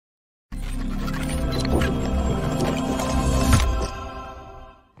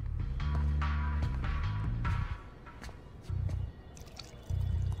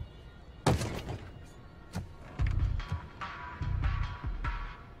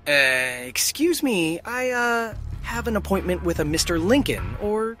Excuse me, I, have an appointment with a Mr. Lincoln,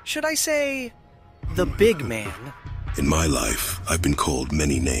 or should I say, the big man. In my life, I've been called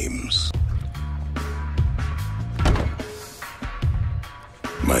many names.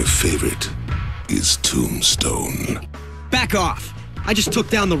 My favorite is Tombstone. Back off! I just took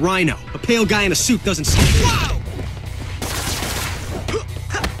down the Rhino. A pale guy in a suit doesn't see. Whoa!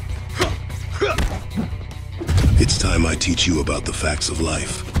 It's time I teach you about the facts of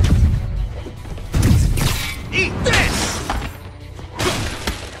life. Eat this!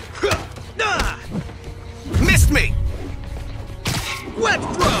 Missed me! Web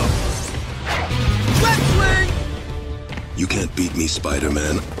throw! Web swing! You can't beat me,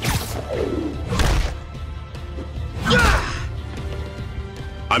 Spider-Man.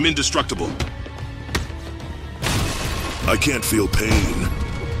 I'm indestructible. I can't feel pain.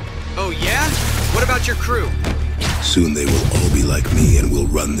 Oh yeah? What about your crew? Soon they will all be like me and will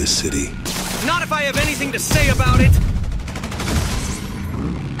run this city. Not if I have anything to say about it!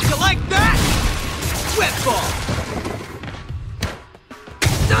 You like that? Wet ball!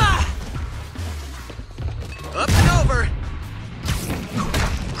 Ah! Up and over!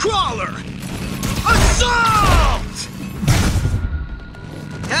 Crawler! Assault!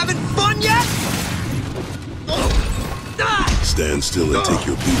 Having fun yet? Ah! Stand still and take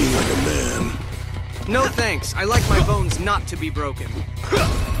your beating like a man. No thanks. I like my bones not to be broken.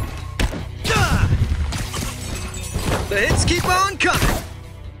 The hits keep on coming.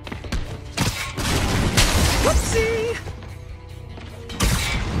 Whoopsie!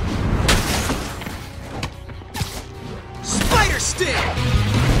 Spider sting!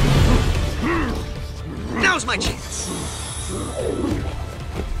 Now's my chance.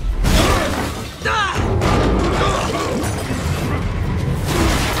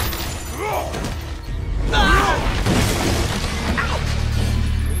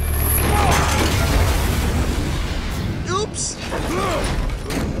 Oops!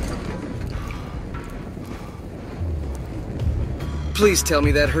 Please tell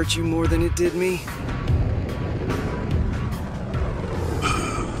me that hurt you more than it did me.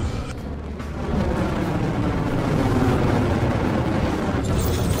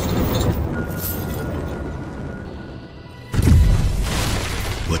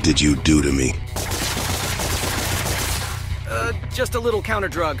 What did you do to me? Just a little counter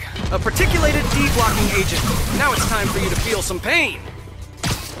drug. A particulated D-blocking agent. Now it's time for you to feel some pain.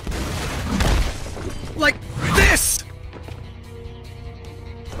 Like this!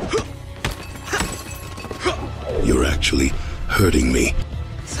 You're actually hurting me.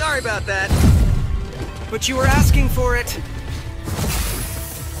 Sorry about that. But you were asking for it.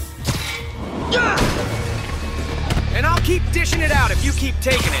 And I'll keep dishing it out if you keep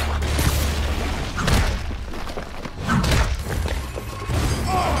taking it.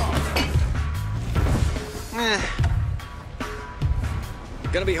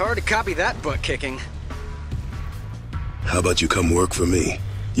 Gonna be hard to copy that butt kicking. How about you come work for me?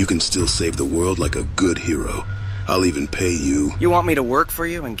 You can still save the world like a good hero. I'll even pay you. You want me to work for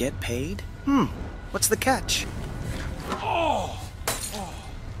you and get paid? What's the catch? All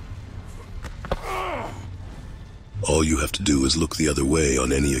you have to do is look the other way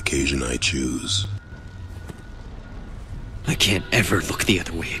on any occasion I choose. I can't ever look the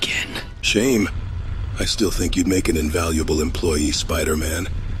other way again. Shame. I still think you'd make an invaluable employee, Spider-Man.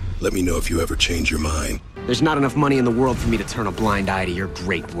 Let me know if you ever change your mind. There's not enough money in the world for me to turn a blind eye to your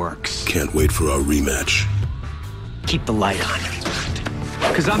great works. Can't wait for our rematch. Keep the light on.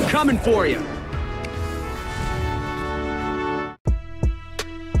 'Cause I'm coming for you!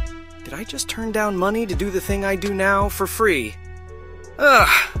 Did I just turn down money to do the thing I do now for free? Ugh,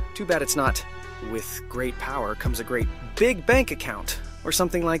 too bad it's not. With great power comes a great big bank account, or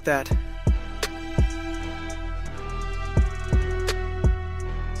something like that.